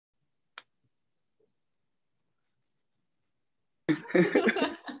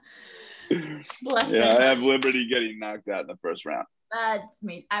Bless Yeah, him. I have Liberty getting knocked out in the first round. That's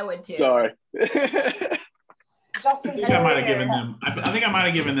me. I would too. Sorry. Justin, I think I might have given them. I think I might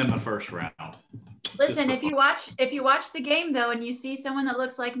have given them the first round. Listen, if you watch the game though, and you see someone that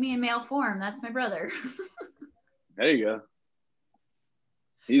looks like me in male form, that's my brother. There you go.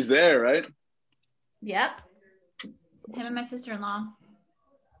 He's there, right? Yep. Him and my sister-in-law.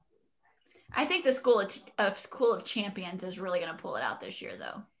 I think the School of Champions is really going to pull it out this year,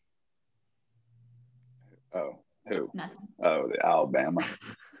 though. Oh, who? Nothing. Oh, the Alabama.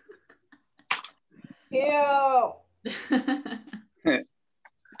 Ew.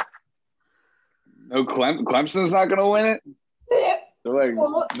 No, Clemson's not going to win it? They're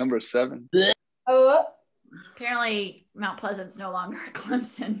like number 7. Apparently, Mount Pleasant's no longer a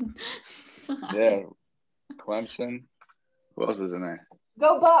Clemson. Yeah, Clemson. Who else is in there?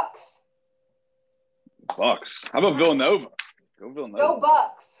 Go Bucks. Bucks. How about Villanova? Go Villanova. Go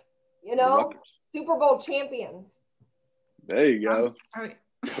Bucks. You know, Rutgers. Super Bowl champions. There you go. Are Go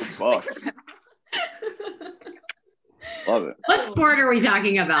Bucks. Love it. What sport are we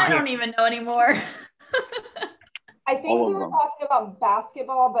talking about? I don't even know anymore. I think All we of were them. talking about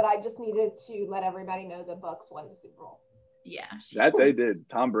basketball, but I just needed to let everybody know the Bucks won the Super Bowl. Yeah. That they did.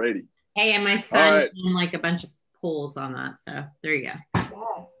 Tom Brady. Hey, and my son All right. won like a bunch of polls on that. So there you go. Yeah.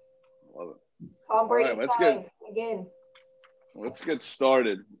 Love it. Tom Brady All right, let's signed again. Let's get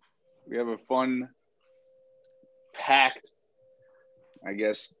started. We have a fun, packed, I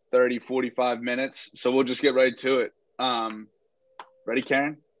guess, 30, 45 minutes. So we'll just get right to it. Ready,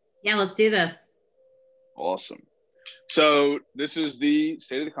 Karen? Yeah, let's do this. Awesome. So this is the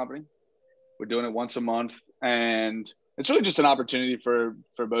state of the company. We're doing it once a month, and it's really just an opportunity for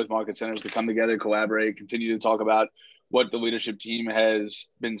both market centers to come together, collaborate, continue to talk about what the leadership team has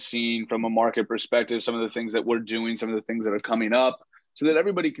been seeing from a market perspective, some of the things that we're doing, some of the things that are coming up, so that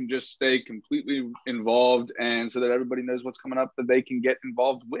everybody can just stay completely involved and so that everybody knows what's coming up that they can get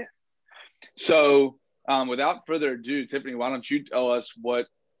involved with. So without further ado, Tiffany, why don't you tell us what,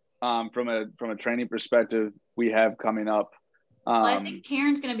 from a training perspective, we have coming up? Well, I think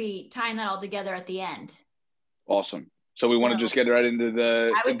Karen's going to be tying that all together at the end. Awesome. So we want to just get right into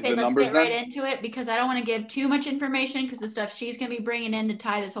the I would say let's numbers get right into it, because I don't want to give too much information, because the stuff she's going to be bringing in to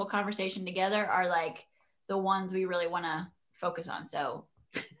tie this whole conversation together are like the ones we really want to focus on. So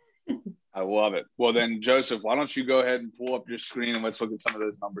I love it. Well, then, Joseph, why don't you go ahead and pull up your screen and let's look at some of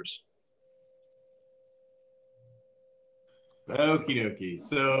those numbers. Okie dokie.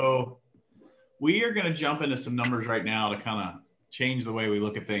 So we are going to jump into some numbers right now to kind of change the way we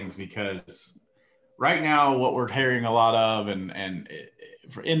look at things, because right now what we're hearing a lot of and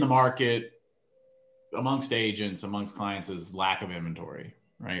in the market amongst agents, amongst clients, is lack of inventory,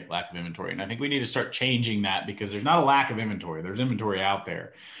 right? Lack of inventory. And I think we need to start changing that, because there's not a lack of inventory. There's inventory out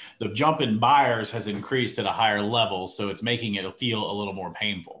there. The jump in buyers has increased at a higher level, so it's making it feel a little more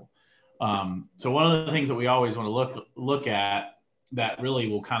painful. So one of the things that we always want to look at that really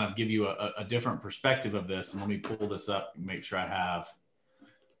will kind of give you a different perspective of this. And let me pull this up and make sure I have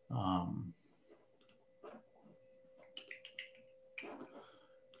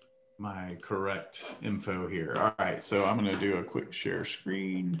my correct info here. All right, so I'm going to do a quick share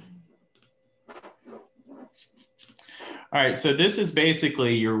screen. All right, so this is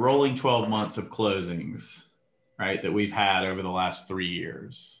basically your rolling 12 months of closings, right, that we've had over the last 3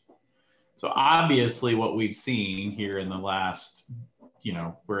 years. So obviously what we've seen here in the last,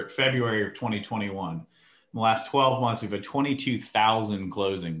 we're at February of 2021. In the last 12 months, we've had 22,000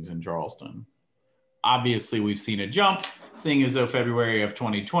 closings in Charleston. Obviously, we've seen a jump, seeing as though February of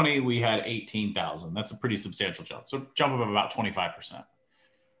 2020, we had 18,000. That's a pretty substantial jump. So jump of about 25%,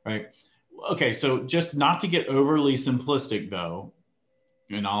 right? Okay, so just not to get overly simplistic though,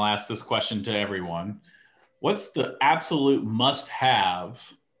 and I'll ask this question to everyone, what's the absolute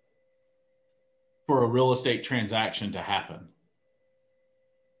must-have for a real estate transaction to happen?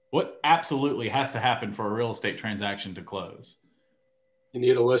 What absolutely has to happen for a real estate transaction to close? You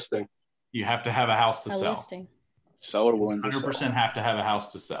need a listing. You have to have a house to A sell. listing. Seller willing to 100% sell. have to have a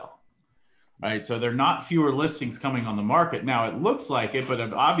house to sell. Right. So there are not fewer listings coming on the market. Now it looks like it, but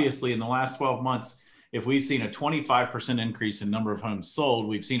obviously in the last 12 months, if we've seen a 25% increase in number of homes sold,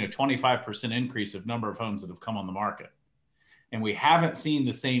 we've seen a 25% increase of number of homes that have come on the market. And we haven't seen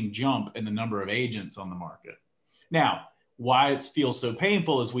the same jump in the number of agents on the market. Now, why it feels so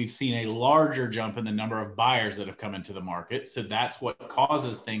painful is we've seen a larger jump in the number of buyers that have come into the market. So that's what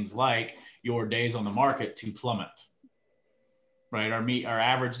causes things like your days on the market to plummet, right? Our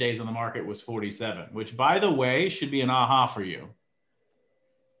average days on the market was 47, which by the way, should be an aha for you,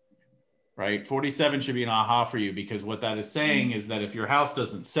 right? 47 should be an aha for you, because what that is saying is that if your house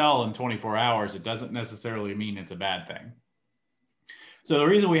doesn't sell in 24 hours, it doesn't necessarily mean it's a bad thing. So the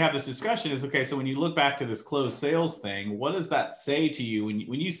reason we have this discussion is, okay, so when you look back to this closed sales thing, what does that say to you?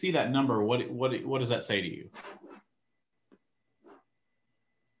 When you see that number, what does that say to you?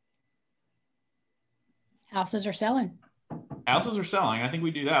 Houses are selling. Houses are selling. I think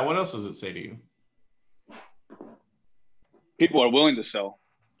we do that. What else does it say to you? People are willing to sell.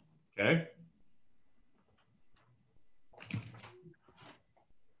 Okay.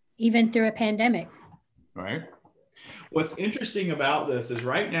 Even through a pandemic. Right. What's interesting about this is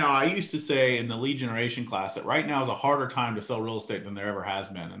right now, I used to say in the lead generation class that right now is a harder time to sell real estate than there ever has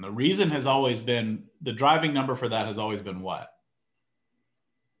been. And the reason has always been, the driving number for that has always been what?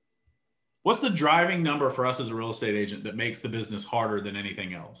 What's the driving number for us as a real estate agent that makes the business harder than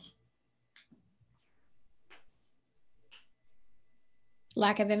anything else?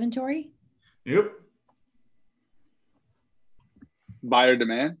 Lack of inventory. Yep. Buyer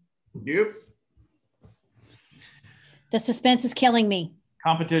demand. Yep. The suspense is killing me.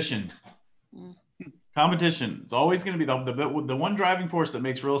 Competition. Competition. It's always going to be the one driving force that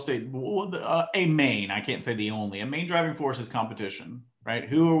makes real estate a main, I can't say the only, a main driving force is competition, right?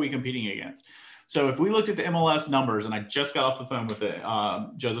 Who are we competing against? So if we looked at the MLS numbers, and I just got off the phone with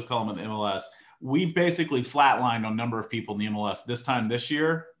Joseph Cullum at the MLS, we basically flatlined on number of people in the MLS this time this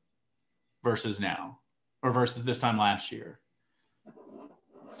year versus now, or versus this time last year.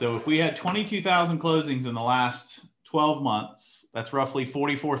 So if we had 22,000 closings in the last 12 months, that's roughly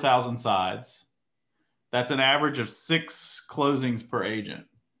 44,000 sides. That's an average of 6 closings per agent.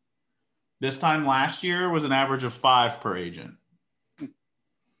 This time last year was an average of 5 per agent.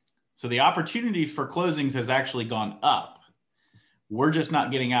 So the opportunity for closings has actually gone up. We're just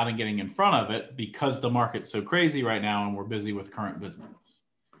not getting out and getting in front of it because the market's so crazy right now and we're busy with current business.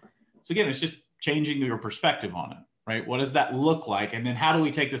 So again, it's just changing your perspective on it, right? What does that look like? And then how do we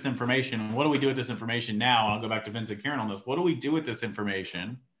take this information and what do we do with this information now? And I'll go back to Vince and Karen on this. What do we do with this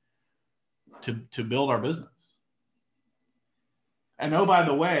information to build our business? And oh, by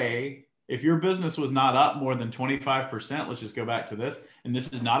the way, if your business was not up more than 25%, let's just go back to this. And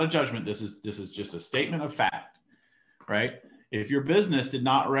this is not a judgment. This is just a statement of fact, right? If your business did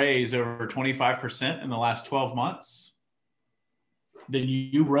not raise over 25% in the last 12 months, then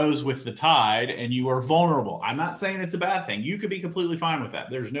you rose with the tide and you are vulnerable. I'm not saying it's a bad thing. You could be completely fine with that.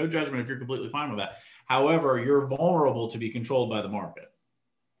 There's no judgment if you're completely fine with that. However, you're vulnerable to be controlled by the market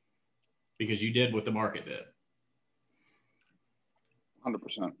because you did what the market did.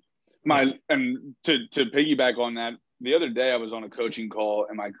 100%. And to piggyback on that, the other day I was on a coaching call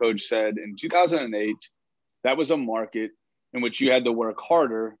and my coach said in 2008, that was a market in which you had to work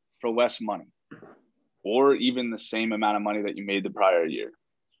harder for less money or even the same amount of money that you made the prior year,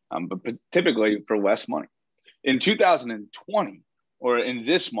 but typically for less money. In 2020, or in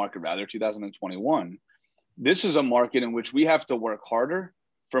this market rather, 2021, this is a market in which we have to work harder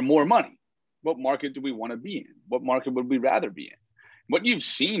for more money. What market do we want to be in? What market would we rather be in? What you've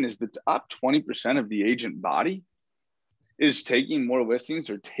seen is the top 20% of the agent body is taking more listings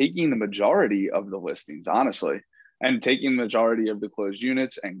or taking the majority of the listings, honestly, and taking the majority of the closed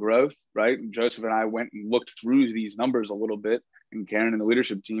units and growth, right? And Joseph and I went and looked through these numbers a little bit, and Karen and the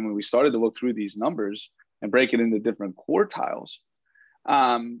leadership team, when we started to look through these numbers and break it into different quartiles.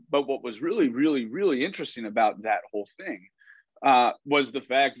 But what was really, really, really interesting about that whole thing was the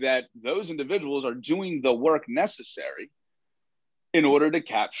fact that those individuals are doing the work necessary in order to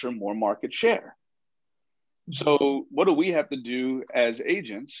capture more market share. So what do we have to do as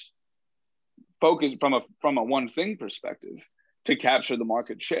agents, focus from a one thing perspective, to capture the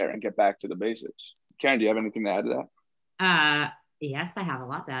market share and get back to the basics? Karen, do you have anything to add to that? Yes, I have a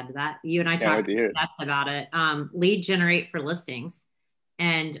lot to add to that. You and I talked about it. Lead generate for listings.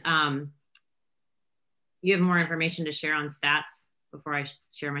 And you have more information to share on stats before I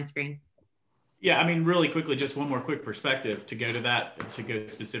share my screen? Yeah, I mean, really quickly, just one more quick perspective to go to that, to go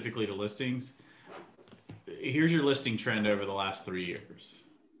specifically to listings. Here's your listing trend over the last 3 years.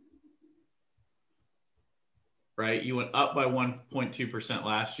 Right? You went up by 1.2%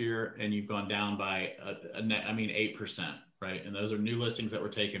 last year and you've gone down by, 8%, right? And those are new listings that were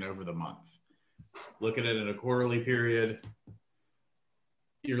taken over the month. Look at it in a quarterly period.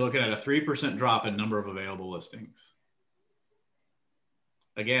 You're looking at a 3% drop in number of available listings.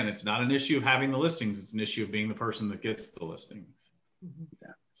 Again, it's not an issue of having the listings. It's an issue of being the person that gets the listings.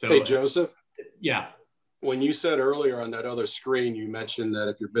 Yeah. So, hey, Joseph. Yeah. When you said earlier on that other screen, you mentioned that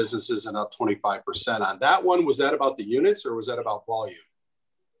if your business isn't up 25% on that one, was that about the units or was that about volume?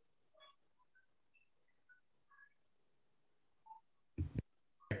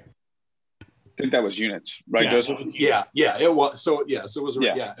 think that was units, right, Joseph? Yeah, it was. So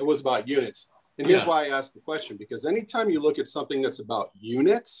it was about units. And here's why I asked the question, because anytime you look at something that's about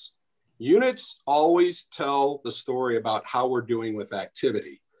units always tell the story about how we're doing with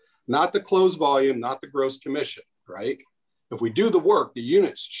activity, not the closed volume, not the gross commission, right? If we do the work, the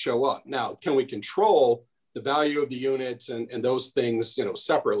units show up. Now, can we control the value of the units and those things,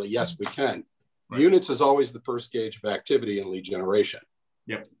 separately? Yes, we can. Right. Units is always the first gauge of activity in lead generation.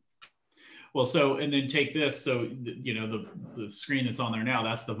 Yep. Well, and then take this. So, the screen that's on there now,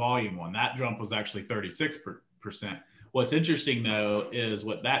 that's the volume one. That jump was actually 36%. What's interesting though, is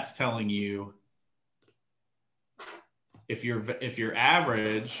what that's telling you. If your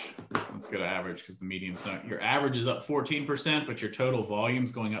average, let's go to average because the medium's not, your average is up 14%, but your total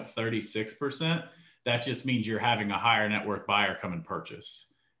volume's going up 36%. That just means you're having a higher net worth buyer come and purchase.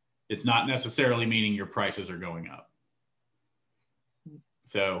 It's not necessarily meaning your prices are going up.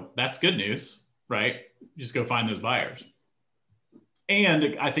 So that's good news, right? Just go find those buyers.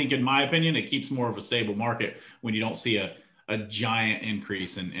 And I think, in my opinion, it keeps more of a stable market when you don't see a giant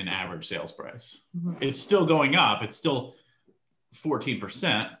increase in average sales price. Mm-hmm. It's still going up. It's still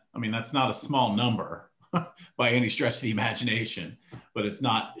 14%. I mean, that's not a small number by any stretch of the imagination, but it's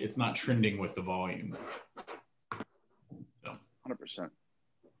not trending with the volume. So. 100%.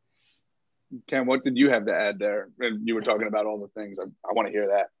 Ken, what did you have to add there? You were talking about all the things. I want to hear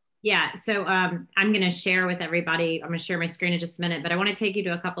that. Yeah. So I'm going to share with everybody. I'm going to share my screen in just a minute, but I want to take you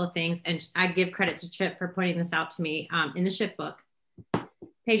to a couple of things. And I give credit to Chip for pointing this out to me in the shift book.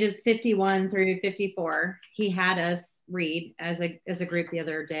 Pages 51 through 54, he had us read as a group the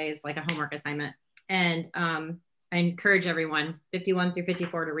other day as like a homework assignment. And I encourage everyone, 51 through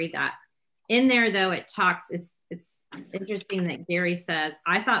 54, to read that. In there, though, it talks, it's interesting that Gary says,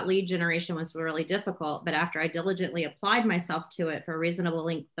 I thought lead generation was really difficult, but after I diligently applied myself to it for a reasonable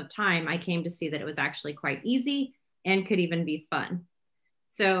length of time, I came to see that it was actually quite easy and could even be fun.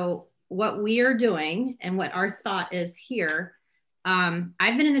 So what we are doing and what our thought is here,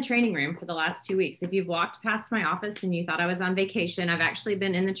 I've been in the training room for the last 2 weeks. If you've walked past my office and you thought I was on vacation, I've actually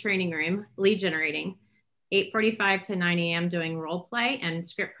been in the training room lead generating. 8:45 to 9 a.m. doing role play and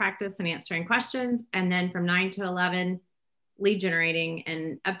script practice and answering questions. And then from 9 to 11, lead generating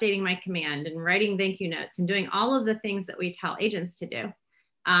and updating my command and writing thank you notes and doing all of the things that we tell agents to do.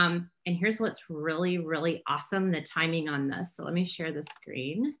 And here's what's really, really awesome, the timing on this. So let me share the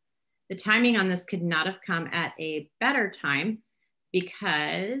screen. The timing on this could not have come at a better time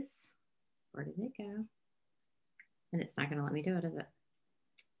because, where did it go? And it's not gonna let me do it, is it?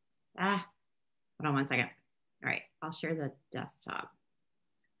 Hold on one second. All right, I'll share the desktop.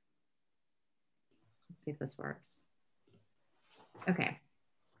 Let's see if this works. Okay.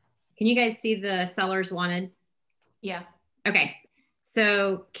 Can you guys see the sellers wanted? Yeah. Okay.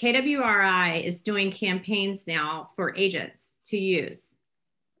 So KWRI is doing campaigns now for agents to use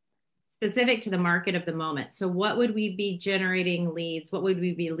specific to the market of the moment. So what would we be generating leads? What would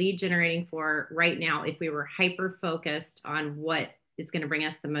we be lead generating for right now if we were hyper focused on what is going to bring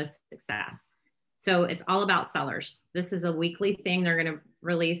us the most success? So it's all about sellers. This is a weekly thing they're going to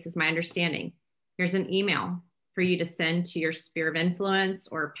release, is my understanding. Here's an email for you to send to your sphere of influence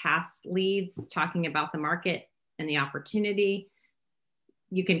or past leads talking about the market and the opportunity.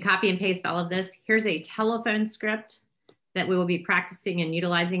 You can copy and paste all of this. Here's a telephone script that we will be practicing and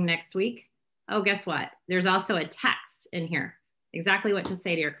utilizing next week. Oh, guess what? There's also a text in here, exactly what to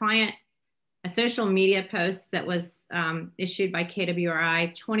say to your client. A social media post that was issued by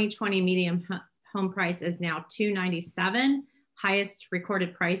KWRI, 2020 medium home price is now $297, highest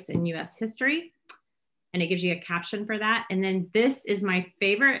recorded price in US history. And it gives you a caption for that. And then this is my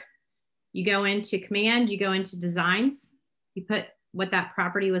favorite. You go into command, you go into designs, you put what that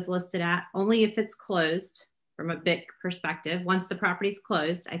property was listed at, only if it's closed from a BIC perspective. Once the property's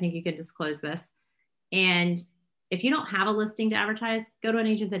closed, I think you can disclose this. And if you don't have a listing to advertise, go to an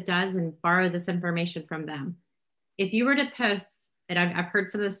agent that does and borrow this information from them. If you were to post, and I've heard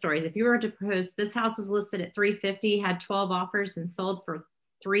some of the stories, if you were to post, this house was listed at $350, had 12 offers and sold for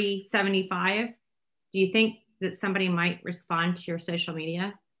 $375, do you think that somebody might respond to your social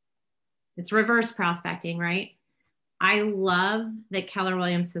media? It's reverse prospecting, right? I love that Keller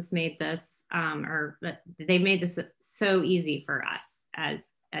Williams has made this, or that they made this so easy for us as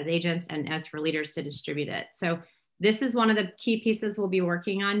agents and as for leaders to distribute it. So this is one of the key pieces we'll be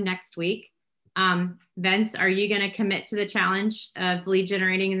working on next week. Vince, are you going to commit to the challenge of lead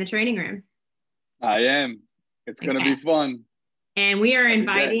generating in the training room? I am. It's going to be fun. And we are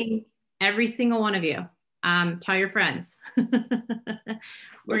inviting every single one of you. Tell your friends.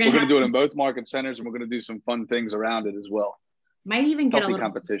 We're going to do it in both market centers, and we're going to do some fun things around it as well. Might even get healthy a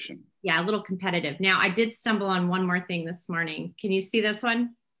little competition. Yeah, a little competitive. Now, I did stumble on one more thing this morning. Can you see this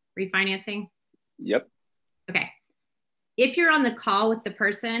one? Refinancing? Yep. Okay. If you're on the call with the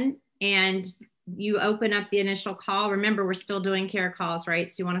person and you open up the initial call, remember we're still doing care calls,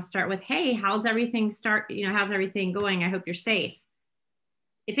 right? So you want to start with, hey, how's everything how's everything going? I hope you're safe.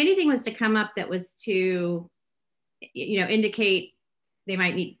 If anything was to come up that was to, indicate they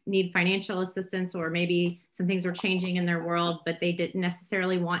might need financial assistance, or maybe some things were changing in their world, but they didn't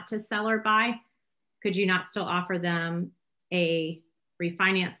necessarily want to sell or buy, could you not still offer them a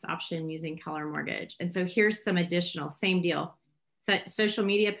refinance option using Keller Mortgage? And so here's some additional, same deal. So social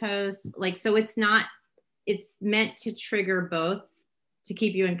media posts, so it's meant to trigger both, to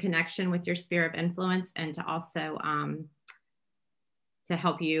keep you in connection with your sphere of influence, and to also to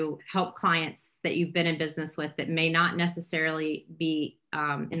help clients that you've been in business with that may not necessarily be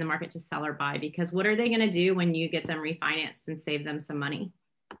in the market to sell or buy, because what are they going to do when you get them refinanced and save them some money?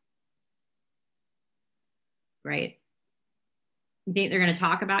 Right. You think they're going to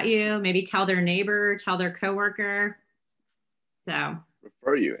talk about you, maybe tell their neighbor, tell their coworker. So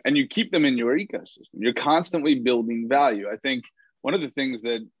refer you, and you keep them in your ecosystem. You're constantly building value. I think one of the things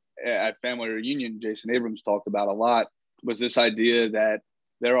that at Family Reunion, Jason Abrams talked about a lot was this idea that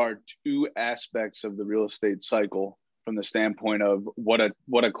there are two aspects of the real estate cycle from the standpoint of what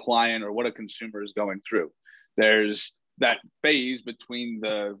a client or what a consumer is going through. There's that phase between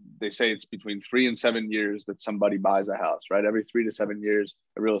they say it's between 3 and 7 years that somebody buys a house, right? Every 3 to 7 years,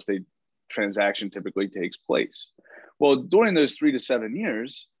 a real estate transaction typically takes place. Well, during those 3 to 7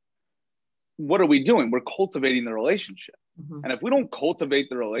 years, what are we doing? We're cultivating the relationship. Mm-hmm. And if we don't cultivate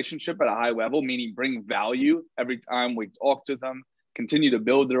the relationship at a high level, meaning bring value every time we talk to them, continue to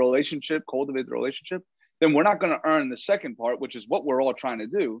build the relationship, cultivate the relationship, then we're not going to earn the second part, which is what we're all trying to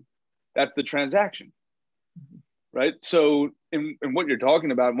do. That's the transaction. Mm-hmm. Right? So in what you're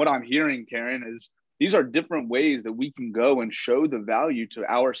talking about, and what I'm hearing, Karen, is these are different ways that we can go and show the value to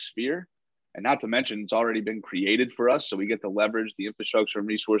our sphere. And not to mention, it's already been created for us. So we get to leverage the infrastructure and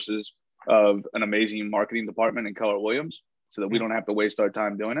resources of an amazing marketing department in Keller Williams, so that we don't have to waste our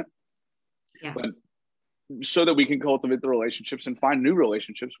time doing it. Yeah. But so that we can cultivate the relationships and find new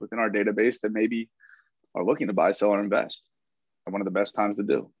relationships within our database that maybe are looking to buy, sell, or invest. And one of the best times to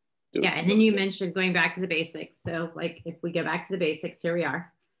do. Yeah. And then you mentioned going back to the basics. So if we go back to the basics, here we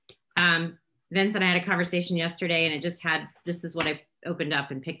are. Vince and I had a conversation yesterday, and this is what I opened up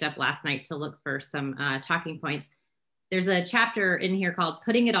and picked up last night to look for some talking points. There's a chapter in here called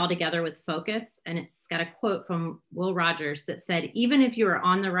Putting It All Together with Focus. And it's got a quote from Will Rogers that said, even if you are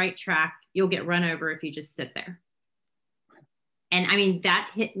on the right track, you'll get run over if you just sit there. And I mean,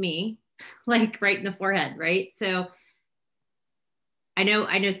 that hit me right in the forehead, right? So I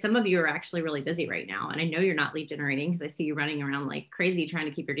know some of you are actually really busy right now, and I know you're not lead generating because I see you running around like crazy trying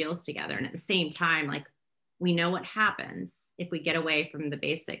to keep your deals together. And at the same time, we know what happens if we get away from the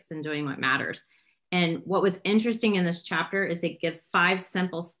basics and doing what matters. And what was interesting in this chapter is it gives 5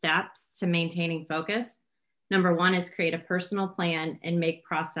 simple steps to maintaining focus. Number 1 is create a personal plan and make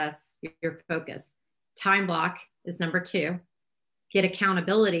process your focus. Time block is number 2. Get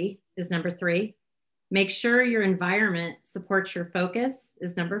accountability is number 3. Make sure your environment supports your focus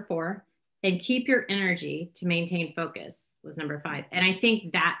is number 4. And keep your energy to maintain focus was number 5. And I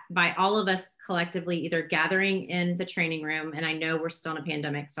think that by all of us collectively either gathering in the training room, and I know we're still in a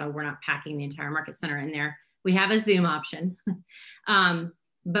pandemic, so we're not packing the entire market center in there. We have a Zoom option.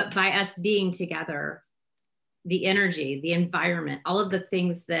 But by us being together, the energy, the environment, all of the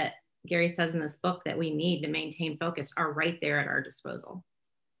things that Gary says in this book that we need to maintain focus are right there at our disposal.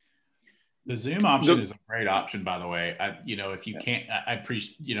 The Zoom option is a great option, by the way. If you can't, I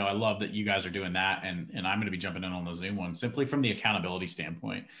appreciate, I love that you guys are doing that. And I'm going to be jumping in on the Zoom one simply from the accountability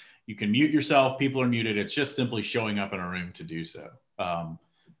standpoint. You can mute yourself. People are muted. It's just simply showing up in a room to do so. So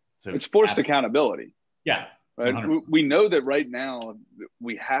it's forced accountability. Yeah. Right. We know that right now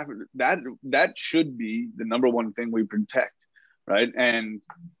we have that should be the number one thing we protect. Right. And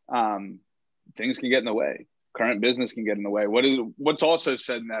things can get in the way. Current business can get in the way. What's also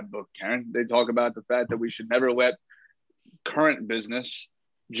said in that book, Karen? They talk about the fact that we should never let current business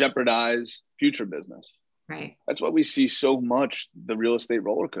jeopardize future business. Right. That's what we see so much, the real estate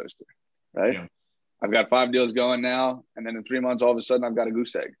roller coaster, right? Yeah. I've got 5 deals going now, and then in 3 months, all of a sudden I've got a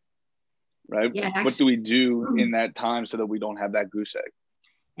goose egg, right? Yeah, what do we do in that time so that we don't have that goose egg?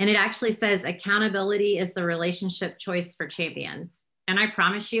 And it actually says accountability is the relationship choice for champions. And I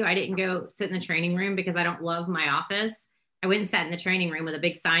promise you, I didn't go sit in the training room because I don't love my office. I went and sat in the training room with a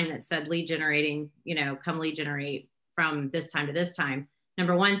big sign that said lead generating, come lead generate from this time to this time.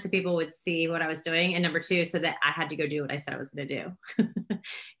 Number one, so people would see what I was doing. And number two, so that I had to go do what I said I was going to do.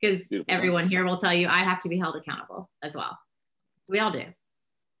 Because everyone here will tell you I have to be held accountable as well. We all do.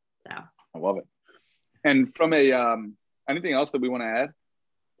 So I love it. And from a anything else that we want to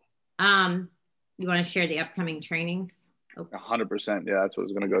add? You want to share the upcoming trainings? 100%. Yeah, that's what I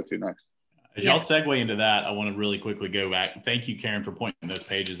was going to go to next. As y'all segue into that, I want to really quickly go back. Thank you, Karen, for pointing those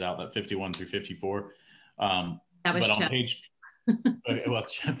pages out, that 51 through 54. That was but on page, well,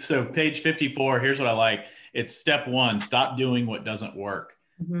 so page 54, here's what I like. It's step one, stop doing what doesn't work.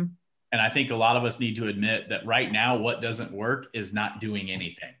 Mm-hmm. And I think a lot of us need to admit that right now, what doesn't work is not doing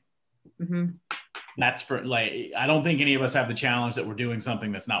anything. Mm-hmm. That's for like, I don't think any of us have the challenge that we're doing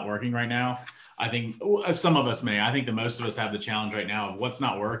something that's not working right now. I think some of us may. I think the most of us have the challenge right now of what's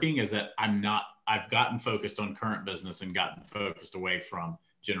not working is that I've gotten focused on current business and gotten focused away from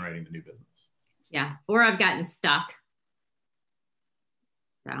generating the new business. Yeah. Or I've gotten stuck.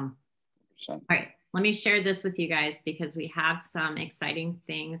 So, all right, let me share this with you guys because we have some exciting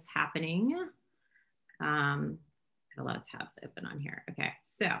things happening. Got a lot of tabs open on here. Okay.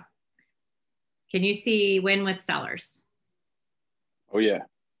 So can you see Win with Sellers? Oh yeah.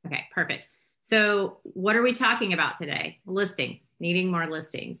 Okay, perfect. So what are we talking about today? Listings, needing more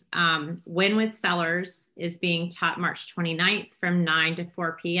listings. Win with Sellers is being taught March 29th from 9 to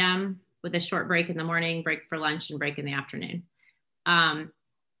 4 p.m. with a short break in the morning, break for lunch, and break in the afternoon.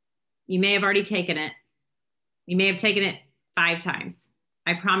 You may have already taken it. You may have taken it 5 times.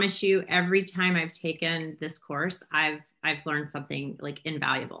 I promise you, every time I've taken this course, I've learned something like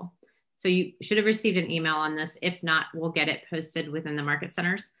invaluable. So you should have received an email on this. If not, we'll get it posted within the market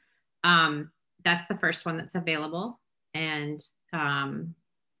centers. That's the first one that's available. And that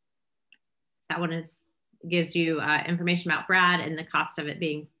one gives you information about Brad and the cost of it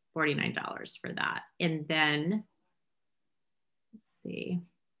being $49 for that. And then, let's see,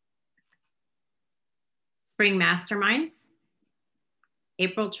 Spring Masterminds,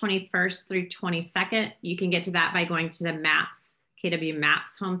 April 21st through 22nd. You can get to that by going to the MAPS, KW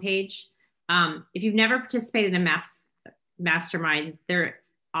MAPS homepage. If you've never participated in a MAPS Mastermind, they're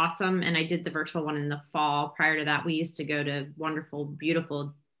awesome. And I did the virtual one in the fall. Prior to that, we used to go to wonderful,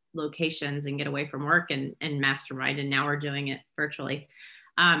 beautiful locations and get away from work and mastermind. And now we're doing it virtually.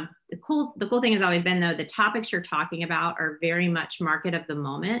 The cool thing has always been though, the topics you're talking about are very much market of the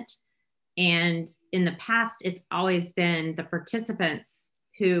moment. And in the past, it's always been the participants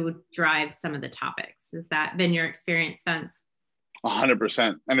who drive some of the topics. Has that been your experience, Spence?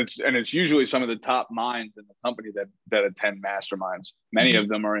 100%. And it's usually some of the top minds in the company that attend masterminds. Many of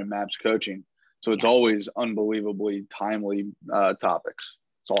them are in MAPS coaching. So it's always unbelievably timely topics.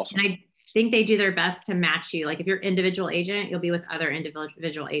 It's awesome. And I think they do their best to match you. Like if you're an individual agent, you'll be with other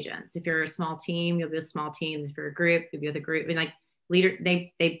individual agents. If you're a small team, you'll be with small teams. If you're a group, you'll be with a group. And like leader,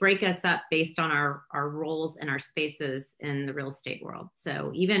 they break us up based on our roles and our spaces in the real estate world.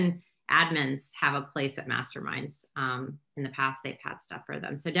 So even admins have a place at masterminds. In the past, they've had stuff for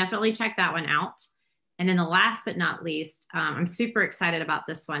them. So definitely check that one out. And then the last but not least, I'm super excited about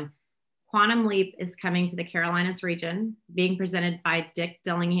this one. Quantum Leap is coming to the Carolinas region, being presented by Dick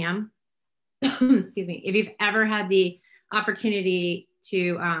Dillingham. Excuse me. If you've ever had the opportunity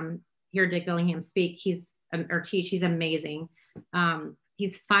to hear Dick Dillingham speak, or teach, he's amazing.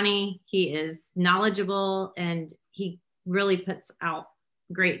 He's funny, he is knowledgeable, and he really puts out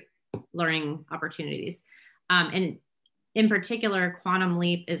great learning opportunities. And in particular, Quantum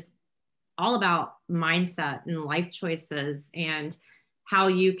Leap is all about mindset and life choices and how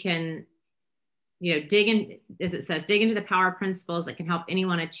you can, dig in, as it says, dig into the power principles that can help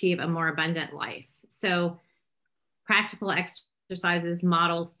anyone achieve a more abundant life. So practical exercises,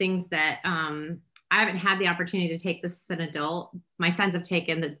 models, things that I haven't had the opportunity to take this as an adult. My sons have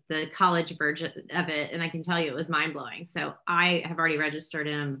taken the college version of it, and I can tell you it was mind-blowing. So I have already registered,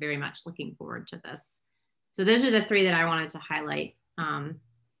 and I'm very much looking forward to this. So those are the 3 that I wanted to highlight.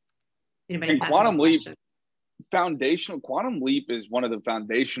 Anybody? And Quantum Leap, Quantum Leap is one of the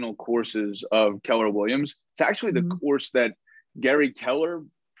foundational courses of Keller Williams. It's actually the course that Gary Keller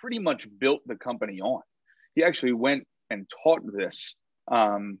pretty much built the company on. He actually went and taught this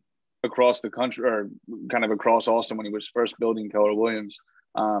across the country, or kind of across Austin when he was first building Keller Williams.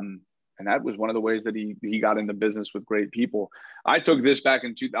 And that was one of the ways that he got into business with great people. I took this back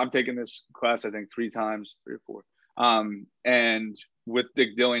I'm taking this class, I think 3 times, 3 or 4. And with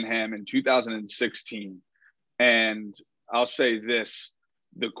Dick Dillingham in 2016. And I'll say this,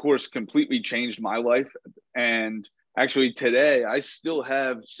 the course completely changed my life. And actually today I still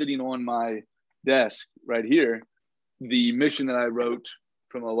have sitting on my desk right here, the mission that I wrote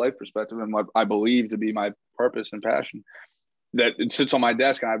from a life perspective and what I believe to be my purpose and passion. that it sits on my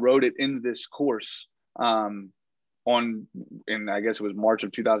desk, and I wrote it in this course in I guess it was March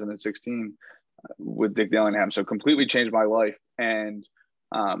of 2016 with Dick Dillingham. So completely changed my life. And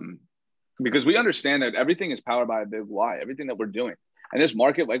because we understand that everything is powered by a big why, everything that we're doing. And this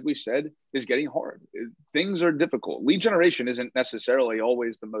market, like we said, is getting hard. Things are difficult. Lead generation isn't necessarily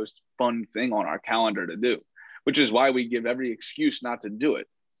always the most fun thing on our calendar to do, which is why we give every excuse not to do it.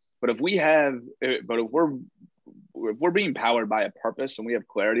 But if we're being powered by a purpose and we have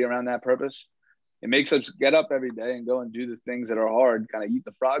clarity around that purpose, it makes us get up every day and go and do the things that are hard, kind of eat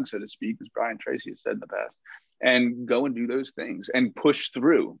the frog, so to speak, as Brian Tracy has said in the past, and go and do those things and push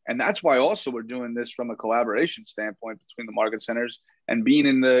through. And that's why also we're doing this from a collaboration standpoint between the market centers and being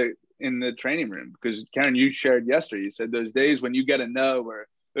in the training room. Because Karen, you shared yesterday, you said those days when you get a no, or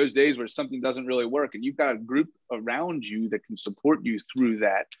those days where something doesn't really work, and you've got a group around you that can support you through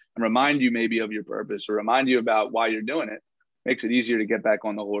that and remind you maybe of your purpose or remind you about why you're doing it, makes it easier to get back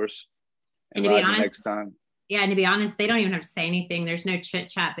on the horse and to be honest, next time. Yeah, and to be honest, they don't even have to say anything. There's no chit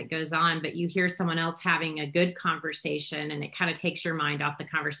chat that goes on, but you hear someone else having a good conversation, and it kind of takes your mind off the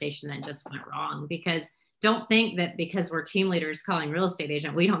conversation that just went wrong. Because don't think that because we're team leaders calling real estate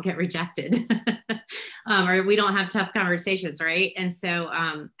agent, we don't get rejected or we don't have tough conversations, right? And so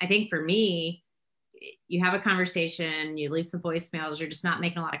I think for me, you have a conversation, you leave some voicemails, you're just not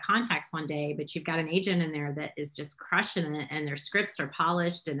making a lot of contacts one day, but you've got an agent in there that is just crushing it, and their scripts are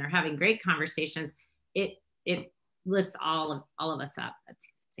polished and they're having great conversations. It lifts all of us up at the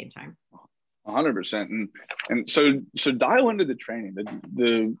same time. 100%. And so dial into the training.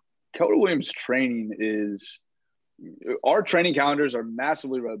 The Keller Williams training is, our training calendars are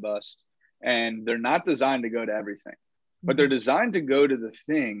massively robust, and they're not designed to go to everything, but they're designed to go to the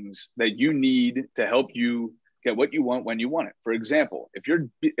things that you need to help you get what you want when you want it. For example,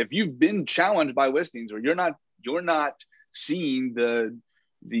 if you've been challenged by listings, or you're not seeing the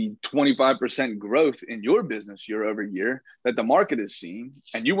 25% growth in your business year over year that the market is seeing,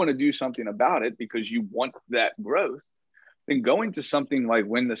 and you want to do something about it because you want that growth, then going to something like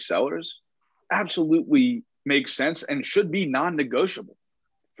Win the Sellers absolutely makes sense and should be non-negotiable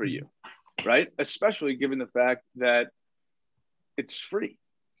for you, right? Especially given the fact that it's free.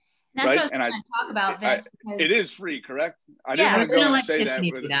 That's right? what I was going to talk about, Vince. It is free, correct? I Yeah, didn't want to go and say that.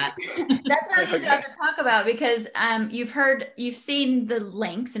 That's what I was going to have to talk about, because you've seen the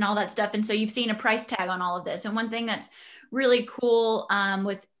links and all that stuff. And so you've seen a price tag on all of this. And one thing that's really cool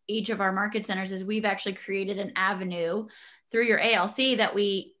with each of our market centers is we've actually created an avenue through your ALC that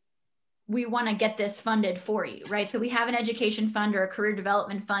we want to get this funded for you, right? So we have an education fund or a career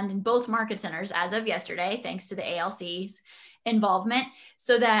development fund in both market centers as of yesterday, thanks to the ALC's involvement,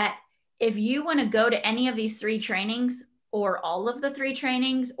 so that if you want to go to any of these 3 trainings, or all of the 3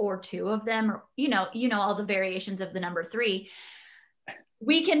 trainings, or 2 of them, or you know all the variations of the number 3,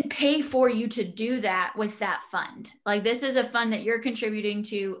 we can pay for you to do that with that fund. Like, this is a fund that you're contributing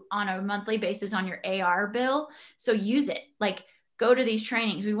to on a monthly basis on your AR bill. So use it. Like, go to these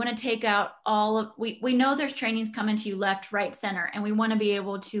trainings. We want to take out we know there's trainings coming to you left, right, center, and we want to be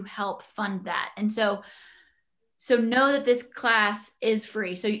able to help fund that. And so know that this class is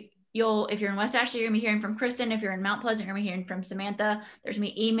free. So if you're in West Ashley, you're gonna be hearing from Kristen. If you're in Mount Pleasant, you're gonna be hearing from Samantha. There's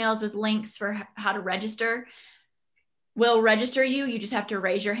gonna be emails with links for how to register. We'll register you. You just have to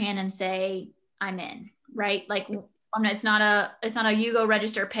raise your hand and say, I'm in, right? Like, it's not a you go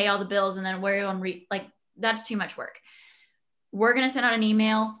register, pay all the bills, and then where you on like, that's too much work. We're going to send out an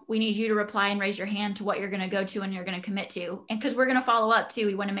email. We need you to reply and raise your hand to what you're going to go to and you're going to commit to. And because we're going to follow up too,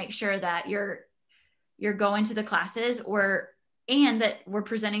 we want to make sure that you're going to the classes, and that we're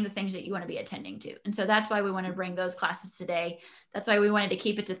presenting the things that you want to be attending to. And so that's why we want to bring those classes today. That's why we wanted to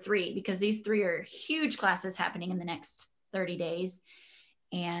keep it to 3, because these 3 are huge classes happening in the next 30 days.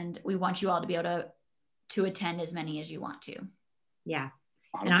 And we want you all to be able to attend as many as you want to. Yeah.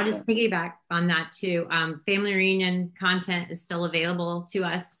 And I'll just piggyback on that too. Family reunion content is still available to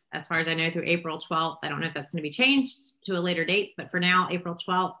us, as far as I know, through April 12th. I don't know if that's going to be changed to a later date, but for now, April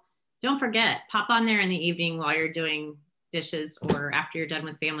 12th. Don't forget, pop on there in the evening while you're doing dishes or after you're done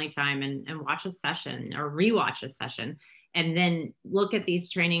with family time, and watch a session or rewatch a session, and then look at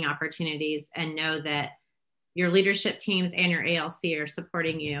these training opportunities and know that your leadership teams and your ALC are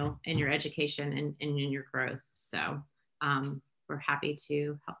supporting you in your education and in your growth. So we're happy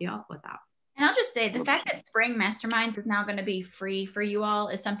to help you out with that. And I'll just say, the fact that Spring Masterminds is now going to be free for you all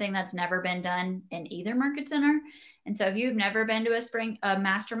is something that's never been done in either market center. And so if you've never been to a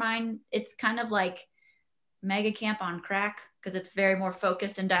mastermind, it's kind of like mega camp on crack, because it's very more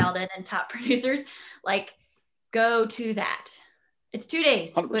focused and dialed in and top producers. Like, go to that. It's 2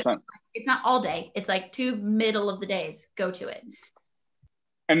 days, 100%. but it's not all day. It's like 2 middle of the days. Go to it.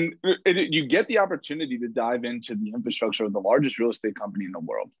 And you get the opportunity to dive into the infrastructure of the largest real estate company in the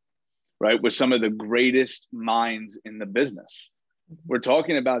world, right? With some of the greatest minds in the business. We're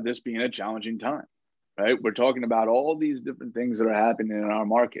talking about this being a challenging time, right? We're talking about all these different things that are happening in our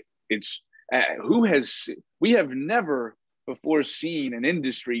market. It's we have never before seen an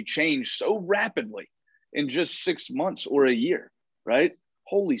industry change so rapidly in just 6 months or a year, right?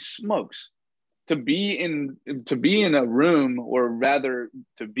 Holy smokes. To be in a room, or rather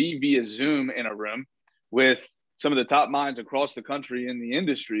to be via Zoom in a room with some of the top minds across the country in the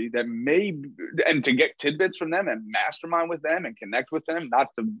industry and to get tidbits from them and mastermind with them and connect with them,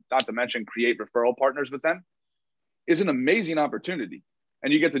 not to mention create referral partners with them, is an amazing opportunity.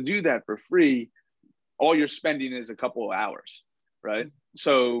 And you get to do that for free. All you're spending is a couple of hours, right?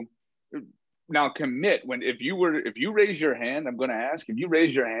 So now commit. If you raise your hand, I'm going to ask, if you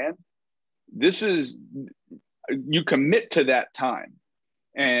raise your hand, you commit to that time.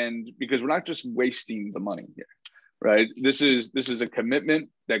 And because we're not just wasting the money here, right? This is a commitment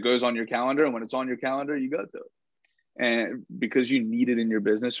that goes on your calendar. And when it's on your calendar, you go to it. And because you need it in your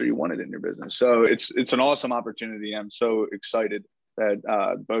business or you want it in your business. So it's an awesome opportunity. I'm so excited that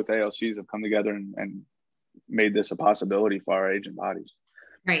both ALCs have come together and made this a possibility for our agent bodies.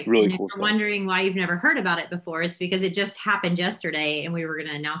 Right. Really and cool if stuff. you're wondering why you've never heard about it before, it's because it just happened yesterday and we were going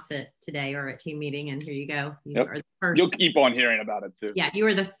to announce it today or at team meeting. And here you go. You are the first. You'll keep on hearing about it too. Yeah, you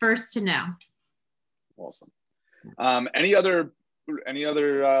were the first to know. Awesome. Any other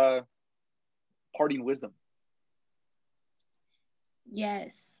parting wisdom?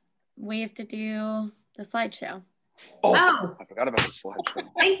 Yes. We have to do the slideshow. Oh, I forgot about the slideshow.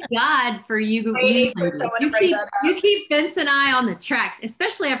 Thank God for you. You keep Vince and I on the tracks,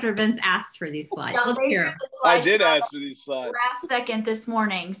 especially after Vince asked for these slides. Let's hear them. I did ask for these slides last second this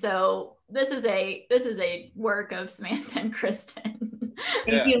morning. So this is a work of Samantha and Kristen.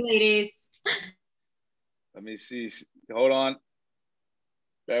 Thank you, ladies. Let me see. Hold on.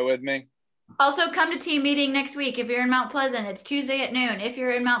 Bear with me. Also, come to team meeting next week. If you're in Mount Pleasant, it's Tuesday at noon. If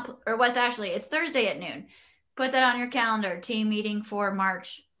you're in West Ashley, it's Thursday at noon. Put that on your calendar. Team meeting for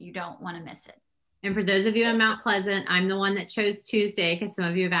March. You don't want to miss it. And for those of you in Mount Pleasant, I'm the one that chose Tuesday because some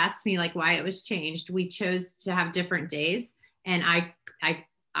of you have asked me like why it was changed. We chose to have different days, and I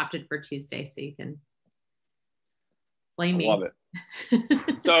opted for Tuesday, so you can blame me. Love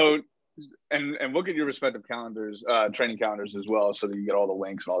it. So, and look at your respective calendars, training calendars as well, so that you get all the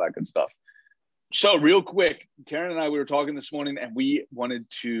links and all that good stuff. So real quick, Karen and I, we were talking this morning, and we wanted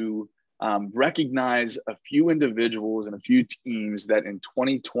to recognize a few individuals and a few teams that in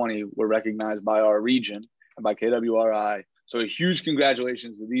 2020 were recognized by our region and by KWRI. So a huge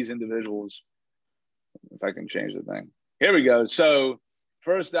congratulations to these individuals. If I can change the thing. Here we go. So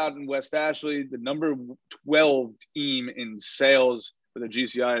first out in West Ashley, the number 12 team in sales for the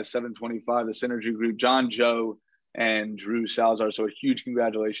GCI is 725, the Synergy Group, John Joe and Drew Salazar. So a huge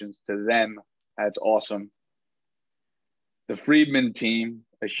congratulations to them. That's awesome. The Friedman team,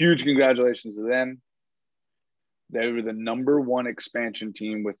 a huge congratulations to them. They were the number 1 expansion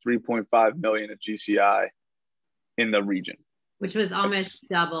team with 3.5 million at GCI in the region. Which was almost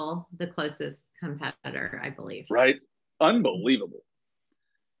double the closest competitor, I believe. Right? Unbelievable.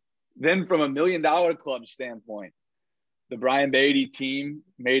 Then from $1 Million Club standpoint, the Brian Beatty team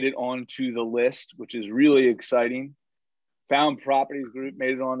made it onto the list, which is really exciting. Found Properties Group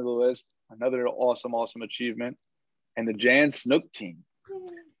made it onto the list. Another awesome achievement. And the Jan Snook team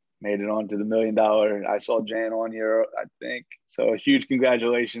made it onto the $1 Million. I saw Jan on here, I think. So a huge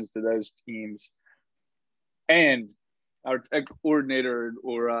congratulations to those teams. And our tech coordinator,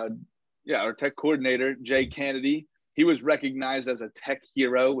 our tech coordinator, Jay Kennedy, he was recognized as a tech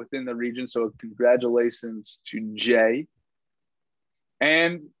hero within the region. So congratulations to Jay.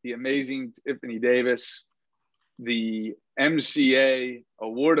 And the amazing Tiffany Davis, the MCA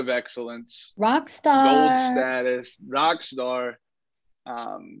Award of Excellence, Rockstar, Gold Status, Rockstar,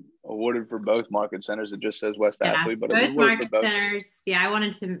 awarded for both market centers. It just says West Ashley, but both market centers. Yeah, I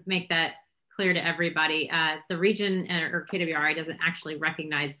wanted to make that clear to everybody. The region or KWRI doesn't actually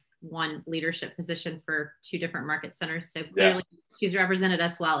recognize one leadership position for 2 different market centers. So clearly she's represented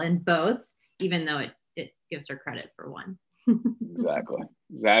us well in both, even though it gives her credit for one. Exactly.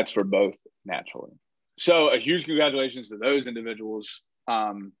 That's for both, naturally. So a huge congratulations to those individuals.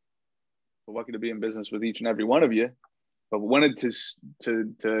 We're lucky to be in business with each and every one of you, but wanted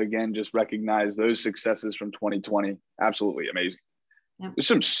to again, just recognize those successes from 2020. Absolutely amazing. Yep. There's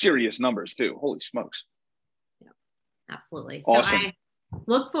some serious numbers too. Holy smokes. Yep. Absolutely. Awesome. So I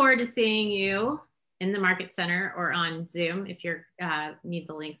look forward to seeing you in the Market Center or on Zoom. If you need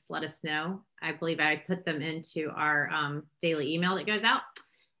the links, let us know. I believe I put them into our daily email that goes out.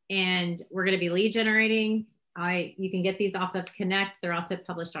 And we're going to be lead generating. You can get these off of Connect. They're also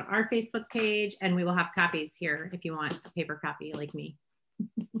published on our Facebook page, and we will have copies here if you want a paper copy like me.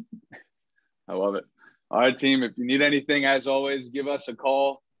 I love it. All right, team. If you need anything, as always, give us a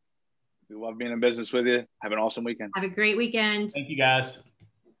call. We love being in business with you. Have an awesome weekend. Have a great weekend. Thank you, guys.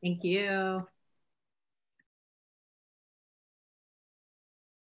 Thank you.